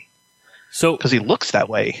 6'1". So because he looks that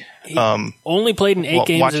way. He only played in 8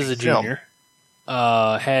 games as a junior.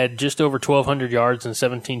 Had just over 1,200 yards and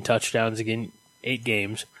 17 touchdowns in 8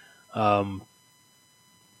 games. I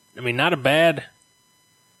mean, not a bad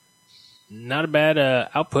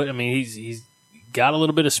output. I mean, he's got a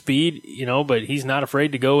little bit of speed, but he's not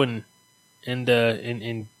afraid to go and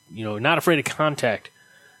not afraid of contact.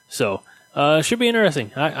 So should be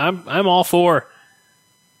interesting. I'm all for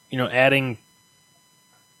adding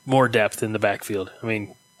more depth in the backfield. I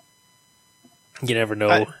mean, You never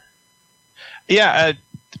know. Yeah,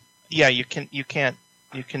 you can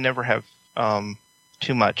never have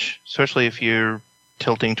too much, especially if you're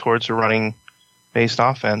tilting towards a running-based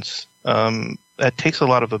offense. That takes a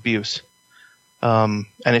lot of abuse, and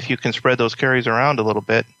if you can spread those carries around a little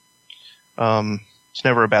bit, it's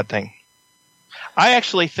never a bad thing. I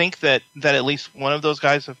actually think that at least one of those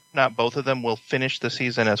guys, if not both of them, will finish the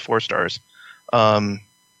season as 4 stars. But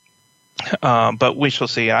we shall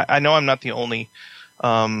see. I know I'm not the only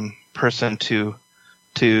person to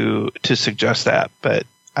suggest that, but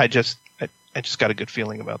I just got a good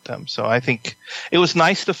feeling about them. So I think it was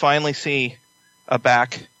nice to finally see a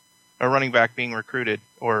running back being recruited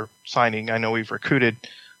or signing. I know we've recruited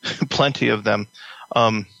plenty of them.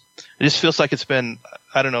 It just feels like it's been,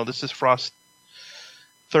 I don't know, this is Frost's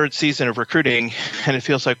 3rd season of recruiting, and it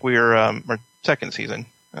feels like we're our 2nd season.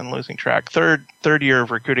 I'm losing track. Third year of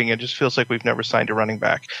recruiting. It just feels like we've never signed a running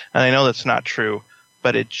back, and I know that's not true,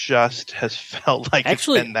 but it just has felt like it's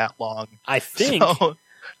been that long. I think the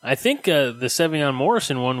Sevion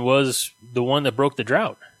Morrison one was the one that broke the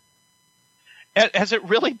drought. Has it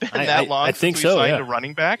really been that long? I think since we signed a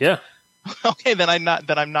running back. Yeah. Okay, then I'm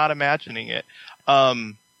not imagining it.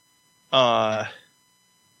 Yeah.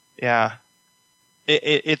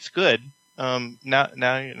 It's good.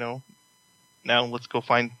 Now you know. Now let's go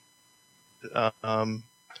find that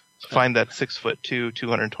 6'2",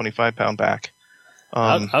 225-pound back.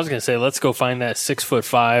 I was going to say, let's go find that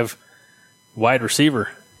 6'5" wide receiver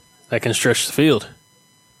that can stretch the field.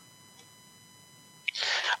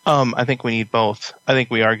 I think we need both. I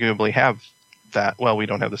think we arguably have that. Well, we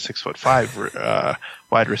don't have the 6'5"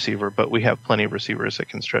 wide receiver, but we have plenty of receivers that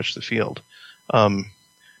can stretch the field.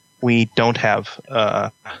 We don't have.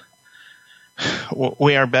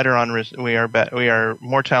 We are better on. We are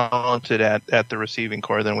more talented at the receiving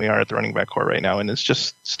core than we are at the running back core right now, and it's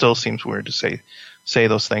just still seems weird to say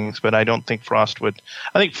those things. But I don't think Frost would.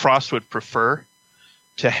 I think Frost would prefer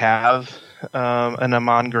to have an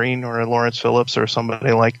Amon Green or a Lawrence Phillips or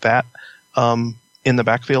somebody like that in the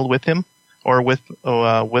backfield with him or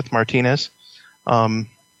with Martinez. In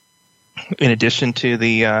addition to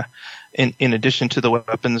the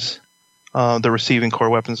weapons. The receiving core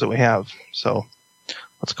weapons that we have. So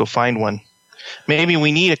let's go find one. Maybe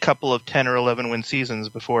we need a couple of 10 or 11 win seasons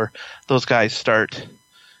before those guys start,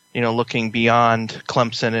 looking beyond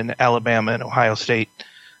Clemson and Alabama and Ohio State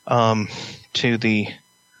to the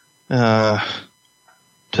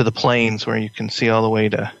plains where you can see all the way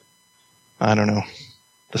to, I don't know,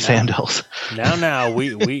 the Sandhills. Now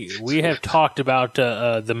we have talked about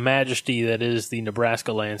the majesty that is the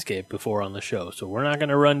Nebraska landscape before on the show, so we're not going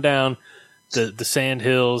to run down the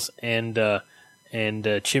Sandhills and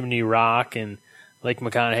Chimney Rock and Lake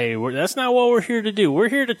McConaughey. That's not what we're here to do. We're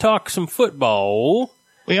here to talk some football.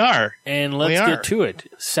 We are, and let's get to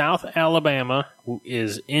it. South Alabama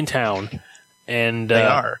is in town, and they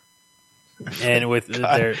are. And with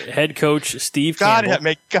their head coach, Steve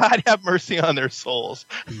Campbell. God have mercy on their souls.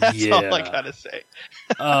 That's all I got to say.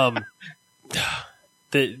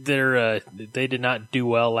 They did not do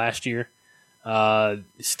well last year.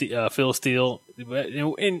 Phil Steele,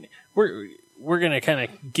 and we're going to kind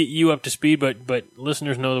of get you up to speed, but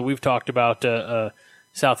listeners know that we've talked about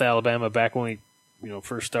South Alabama back when we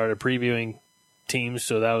first started previewing teams,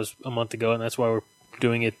 so that was a month ago, and that's why we're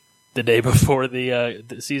doing it the day before the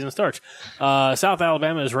season starts. South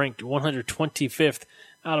Alabama is ranked 125th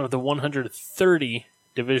out of the 130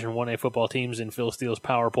 Division 1A football teams in Phil Steele's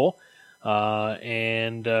power poll,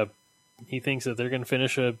 and he thinks that they're going to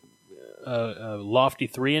finish a lofty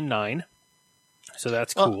 3-9. So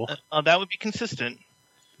that's cool. That would be consistent.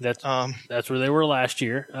 That's where they were last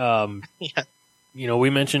year. Yeah. We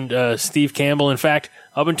mentioned Steve Campbell. In fact,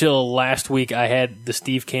 up until last week, I had the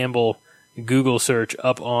Steve Campbell Google search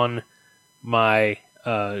up on my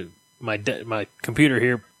my computer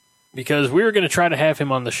here because we were going to try to have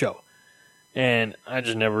him on the show, and I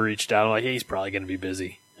just never reached out. I'm like, hey, he's probably going to be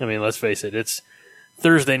busy. I mean, let's face it, it's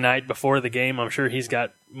Thursday night before the game. I'm sure he's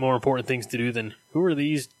got more important things to do than who are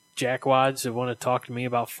these jackwads that want to talk to me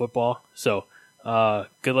about football. So,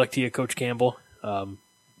 good luck to you, Coach Campbell,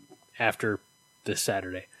 after this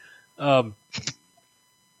Saturday.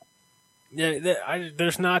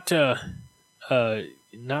 There's not a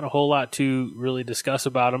whole lot to really discuss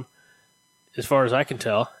about them, as far as I can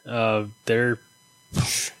tell. I'm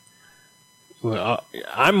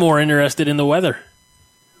more interested in the weather,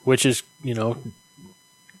 which is,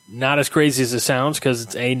 not as crazy as it sounds because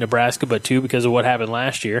it's A, Nebraska, but 2, because of what happened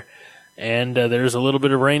last year. And there's a little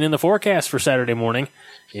bit of rain in the forecast for Saturday morning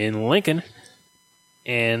in Lincoln.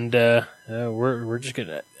 And we're just going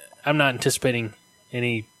to – I'm not anticipating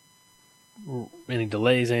any any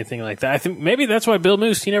delays, anything like that. I think maybe that's why Bill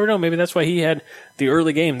Moose, you never know, maybe that's why he had the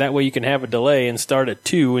early game. That way you can have a delay and start at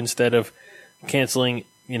 2 instead of canceling,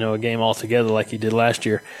 a game altogether like he did last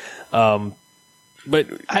year. Go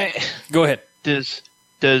ahead. Does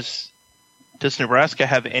Nebraska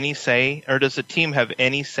have any say, or does the team have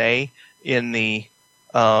any say in the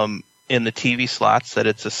TV slots that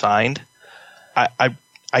it's assigned?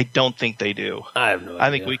 I don't think they do. I have no idea. I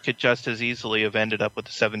think we could just as easily have ended up with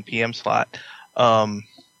the 7 p.m. slot. And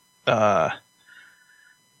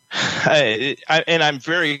I'm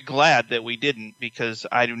very glad that we didn't, because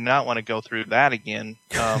I do not want to go through that again,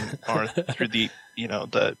 or through the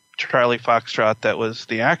Charlie Foxtrot that was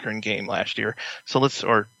the Akron game last year.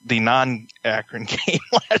 Or the non-Akron game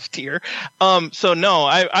last year. So no,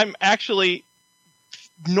 I'm actually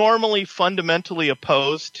normally fundamentally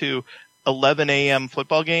opposed to 11 a.m.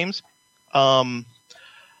 football games. But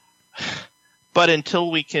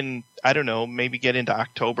until we can, I don't know, maybe get into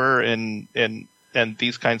October and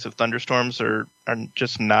these kinds of thunderstorms are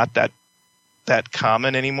just not that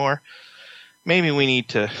common anymore, maybe we need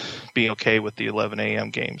to be okay with the 11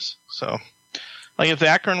 a.m. games. So, like, if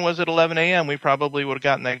Akron was at 11 a.m., we probably would have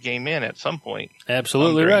gotten that game in at some point.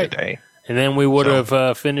 Absolutely right. The day. And then we would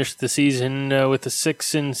have finished the season with a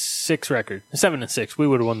 6-6 record, 7-6. We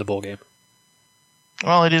would have won the bowl game.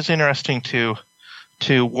 Well, it is interesting to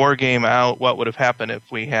war game out what would have happened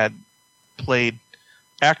if we had played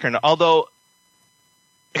Akron. Although,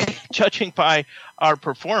 judging by our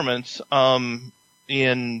performance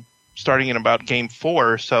in starting in about game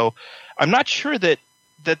 4, so I'm not sure that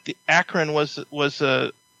the Akron was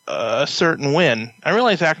a certain win. I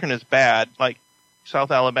realize Akron is bad, like South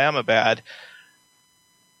Alabama bad,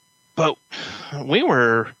 but we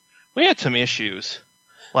had some issues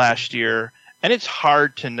last year. And it's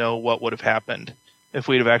hard to know what would have happened if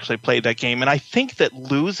we'd have actually played that game. And I think that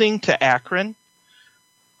losing to Akron,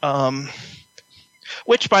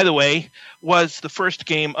 which, by the way, was the first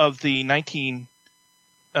game of the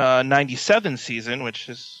 1997 season, which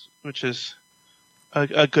is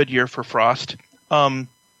a good year for Frost.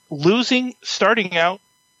 Starting out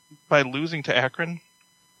by losing to Akron,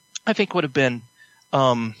 I think would have been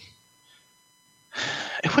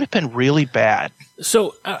it would have been really bad.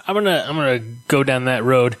 So I'm gonna go down that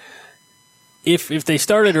road. If they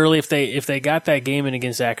started early, if they got that game in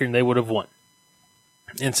against Akron, they would have won.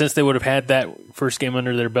 And since they would have had that first game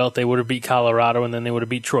under their belt, they would have beat Colorado, and then they would have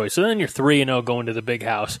beat Troy. So then you're 3-0 going to the Big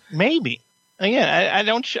House. Maybe. Again, I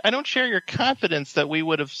don't share your confidence that we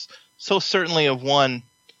would have so certainly have won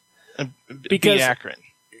beat Akron.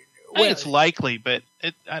 I think it's likely, but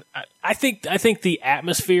I think the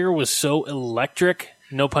atmosphere was so electric,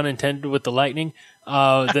 no pun intended with the Lightning,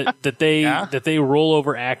 that they roll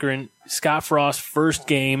over Akron. Scott Frost's first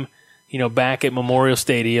game, back at Memorial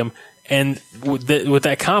Stadium, and with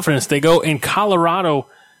that confidence they go. And Colorado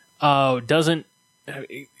doesn't.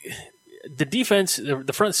 The defense,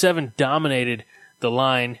 the front seven dominated the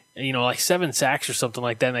line, like 7 sacks or something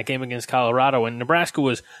like that in that game against Colorado, and Nebraska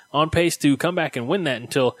was on pace to come back and win that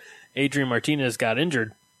until Adrian Martinez got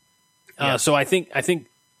injured. So I think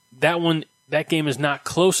that game is not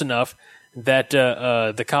close enough that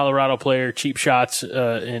the Colorado player cheap shots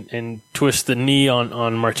and twists the knee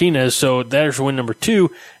on Martinez. So there's win number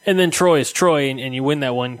 2. And then Troy is Troy, and you win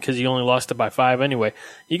that one because you only lost it by 5 anyway.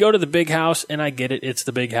 You go to the Big House, and I get it. It's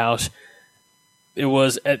the Big House. It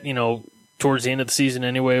was at, towards the end of the season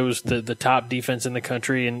anyway. It was the top defense in the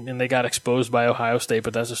country, and they got exposed by Ohio State,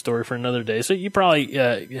 but that's a story for another day. So you probably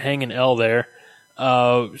hang an L there.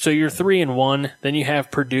 So you're 3-1. Then you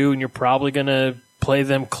have Purdue, and you're probably going to play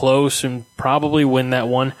them close and probably win that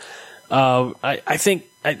one. I think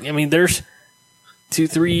there's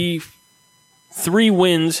 3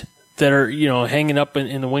 wins that are hanging up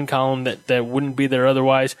in the win column that wouldn't be there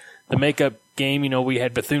otherwise. The makeup game, we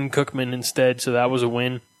had Bethune-Cookman instead, so that was a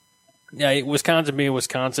win. Yeah, Wisconsin being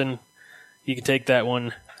Wisconsin, you can take that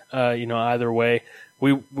one, either way.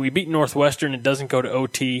 We beat Northwestern. It doesn't go to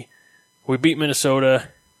OT. We beat Minnesota.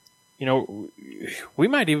 We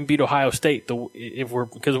might even beat Ohio State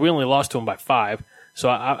because we only lost to them by 5. So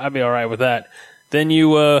I'd be all right with that. Then you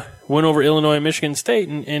win over Illinois and Michigan State,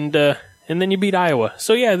 and then you beat Iowa.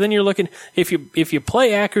 So yeah, then you're looking if you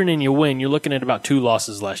play Akron and you win, you're looking at about 2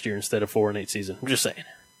 losses last year instead of 4-8 season. I'm just saying.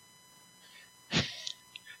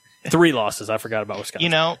 3 losses. I forgot about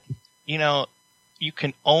Wisconsin. You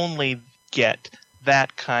can only get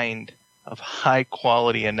that kind of high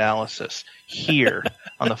quality analysis here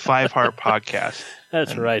on the 5 Heart Podcast.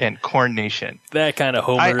 That's right. And Corn Nation. That kind of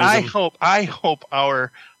homerism. I hope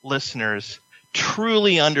our listeners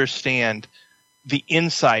truly understand the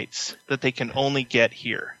insights that they can only get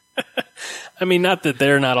here. I mean, not that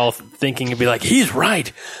they're not all thinking and be like, he's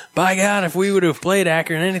right. By God, if we would have played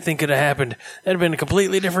Akron, anything could have happened. That'd have been a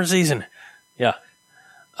completely different season. Yeah.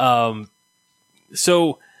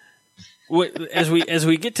 So as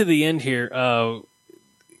we get to the end here,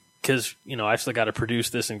 because I still got to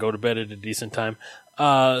produce this and go to bed at a decent time.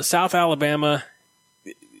 South Alabama.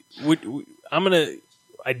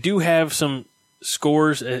 I do have some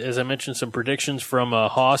scores, as I mentioned, some predictions from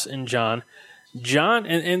Hoss and John. John,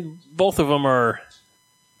 and both of them are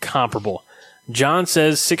comparable. John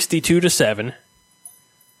says 62-7.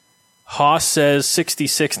 Hoss says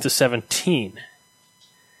 66-17.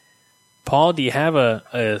 Paul, do you have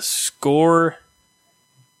a score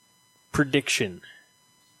prediction?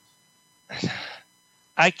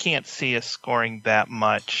 I can't see us scoring that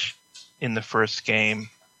much in the first game.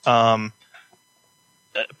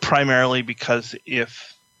 Primarily because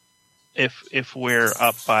if we're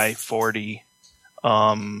up by 40,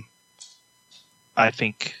 I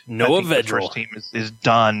think the first team is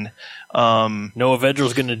done. Noah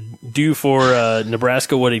Vedril's going to do for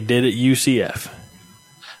Nebraska what he did at UCF.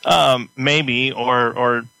 Maybe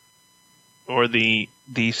or the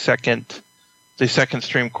second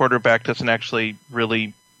stream quarterback doesn't actually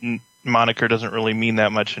really moniker doesn't really mean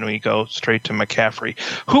that much, and we go straight to McCaffrey,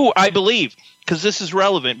 who I believe, because this is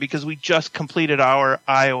relevant because we just completed our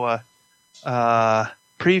Iowa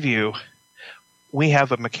preview. We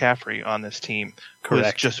have a McCaffrey on this team who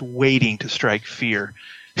is just waiting to strike fear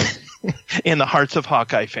in the hearts of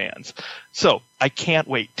Hawkeye fans. So I can't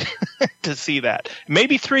wait to see that.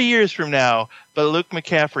 Maybe 3 years from now, but Luke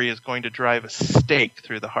McCaffrey is going to drive a stake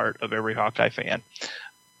through the heart of every Hawkeye fan.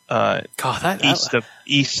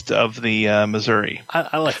 East of the Missouri.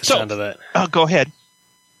 I like the sound of that. Go ahead.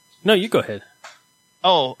 No, you go ahead.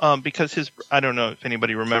 Because I don't know if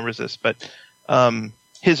anybody remembers this, but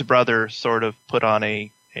his brother sort of put on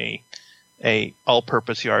a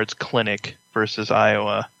all-purpose yards clinic versus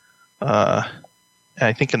Iowa. I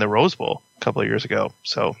think in the Rose Bowl a couple of years ago.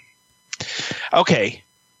 So, okay,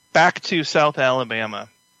 back to South Alabama.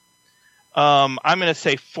 I'm going to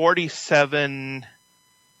say 47-17,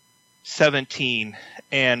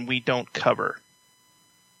 and we don't cover.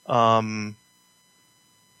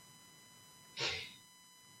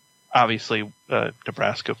 Obviously,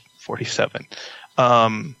 Nebraska 47.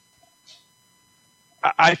 I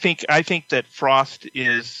think that Frost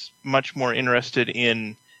is much more interested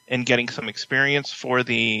in getting some experience for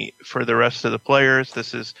the rest of the players.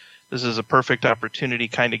 This is a perfect opportunity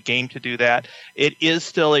kind of game to do that. It is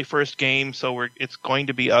still a first game, so it's going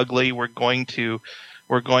to be ugly. We're going to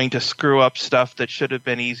screw up stuff that should have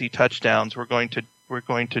been easy touchdowns. We're going to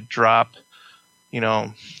drop,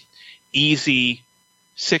 easy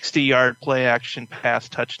 60-yard play action pass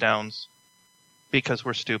touchdowns because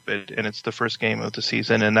we're stupid and it's the first game of the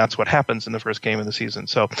season, and that's what happens in the first game of the season.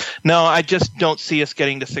 So, no, I just don't see us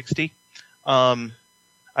getting to 60. I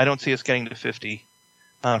don't see us getting to 50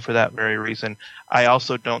 for that very reason. I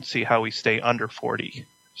also don't see how we stay under 40.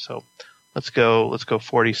 So let's go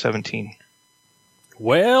 40-17.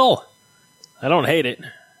 Well, I don't hate it,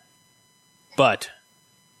 but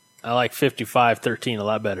I like 55-13 a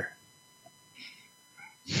lot better.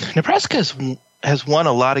 Nebraska has won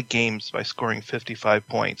a lot of games by scoring 55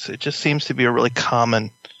 points. It just seems to be a really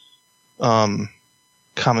common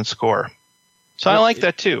score. So I like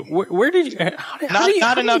that too. Where did you? How do you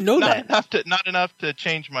know that? Not enough to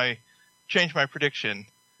change my prediction,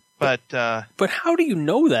 but how do you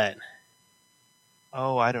know that?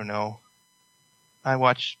 Oh, I don't know. I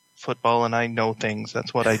watch football and I know things.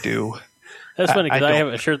 That's what I do. That's funny because I have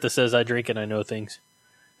a shirt that says "I drink and I know things."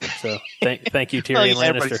 So thank you, Tyrion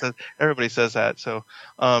Lannister. Everybody says that. So,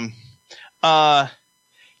 I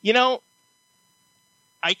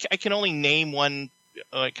can only name one.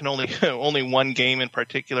 I can only one game in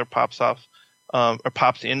particular pops off or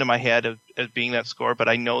pops into my head as being that score. But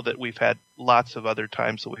I know that we've had lots of other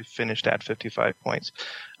times that we've finished at 55 points.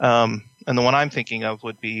 And the one I'm thinking of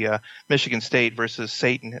would be Michigan State versus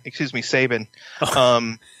Saban.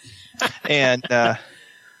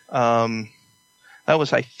 That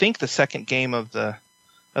was, I think, the second game of the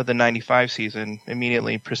 95 season,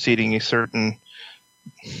 immediately preceding a certain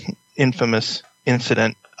infamous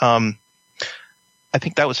incident. I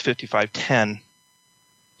think that was 55-10.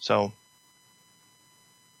 So,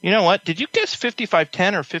 you know what? Did you guess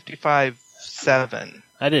 55-10 or 55-7?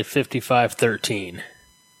 I did 55-13.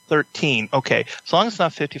 13. Okay. As long as it's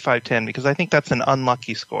not 55-10, because I think that's an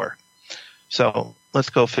unlucky score. So let's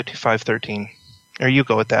go 55-13. Or you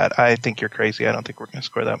go with that. I think you're crazy. I don't think we're going to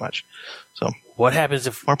score that much. So what happens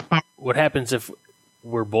if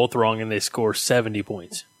we're both wrong and they score 70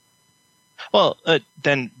 points? Well,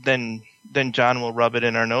 then John will rub it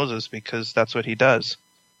in our noses because that's what he does.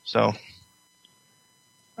 So,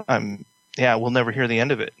 we'll never hear the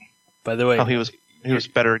end of it. By the way, he was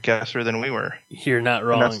better guesser than we were. You're not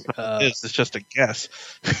wrong. It's just a guess.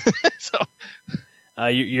 So,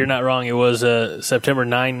 you're not wrong. It was September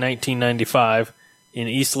 9, 1995, in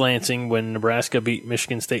East Lansing when Nebraska beat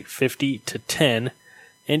Michigan State 50-10.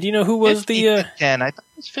 And do you know who was 10? I thought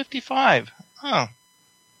it was 55. Oh,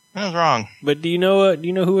 I was wrong. But do you know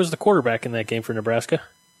who was the quarterback in that game for Nebraska?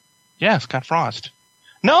 Yeah, Scott Frost.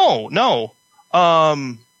 No.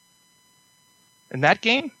 In that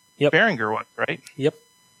game? Yep. Behringer was, right? Yep.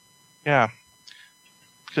 Yeah.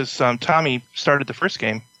 Because Tommy started the first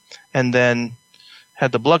game and then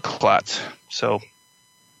had the blood clots. So,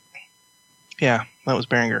 yeah, that was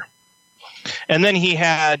Behringer. And then he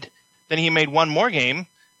made one more game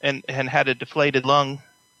and had a deflated lung.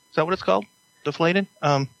 Is that what it's called? Deflated?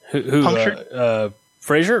 Who punctured?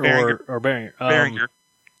 Frazier Behringer. or Behringer? Behringer.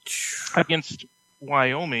 Against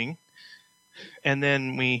Wyoming. And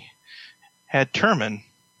then we had Turman.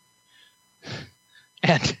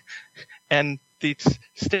 And the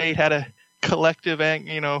state had a collective,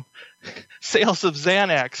 sales of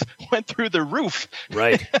Xanax went through the roof.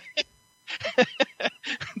 Right.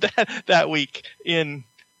 that week in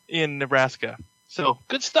Nebraska. So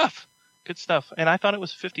good stuff. And I thought it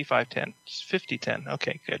was 55-10. It's 50-10.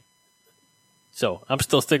 Okay, good. So I'm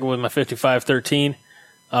still sticking with my 55-13.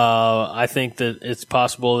 I think that it's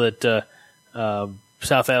possible that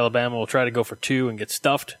South Alabama will try to go for 2 and get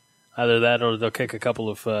stuffed. Either that or they'll kick a couple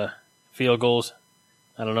of field goals.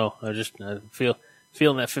 I don't know. I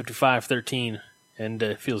feeling that 55-13, and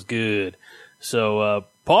it feels good. So,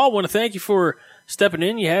 Paul, I want to thank you for stepping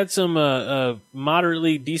in. You had some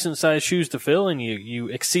moderately decent-sized shoes to fill, and you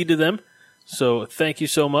exceeded them. So thank you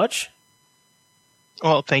so much.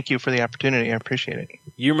 Well, thank you for the opportunity. I appreciate it.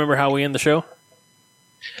 You remember how we end the show?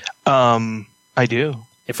 I do.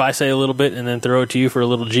 If I say a little bit and then throw it to you for a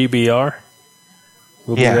little GBR,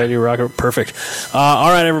 we'll be ready to rock it. Perfect. All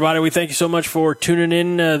right, everybody. We thank you so much for tuning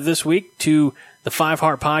in this week to the 5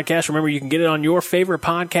 Heart Podcast. Remember, you can get it on your favorite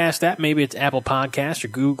podcast app. Maybe it's Apple Podcasts or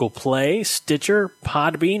Google Play, Stitcher,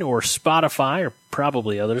 Podbean, or Spotify, or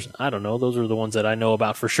probably others. I don't know. Those are the ones that I know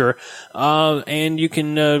about for sure. And you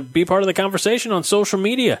can be part of the conversation on social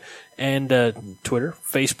media and Twitter,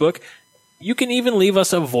 Facebook. You can even leave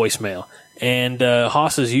us a voicemail. And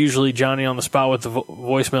Haas is usually Johnny on the spot with the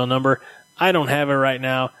voicemail number. I don't have it right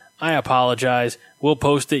now. I apologize. We'll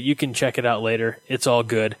post it. You can check it out later. It's all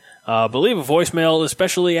good. But leave a voicemail,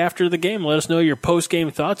 especially after the game. Let us know your post-game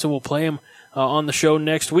thoughts, and we'll play them on the show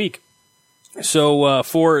next week. So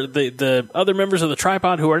for the other members of the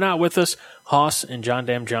tripod who are not with us, Haas and John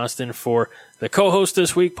Dam Johnston, for the co-host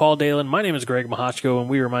this week, Paul Dalen, my name is Greg Mahochko, and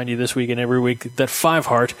we remind you this week and every week that 5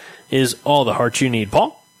 Heart is all the heart you need.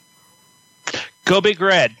 Paul? Go Big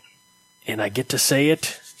Red. And I get to say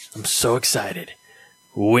it. I'm so excited.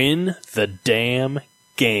 Win the damn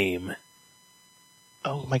game.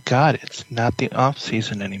 Oh my God, it's not the off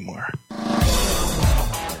season anymore.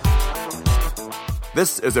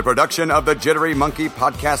 This is a production of the Jittery Monkey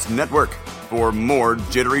Podcast Network. For more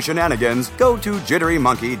jittery shenanigans, go to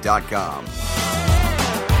jitterymonkey.com.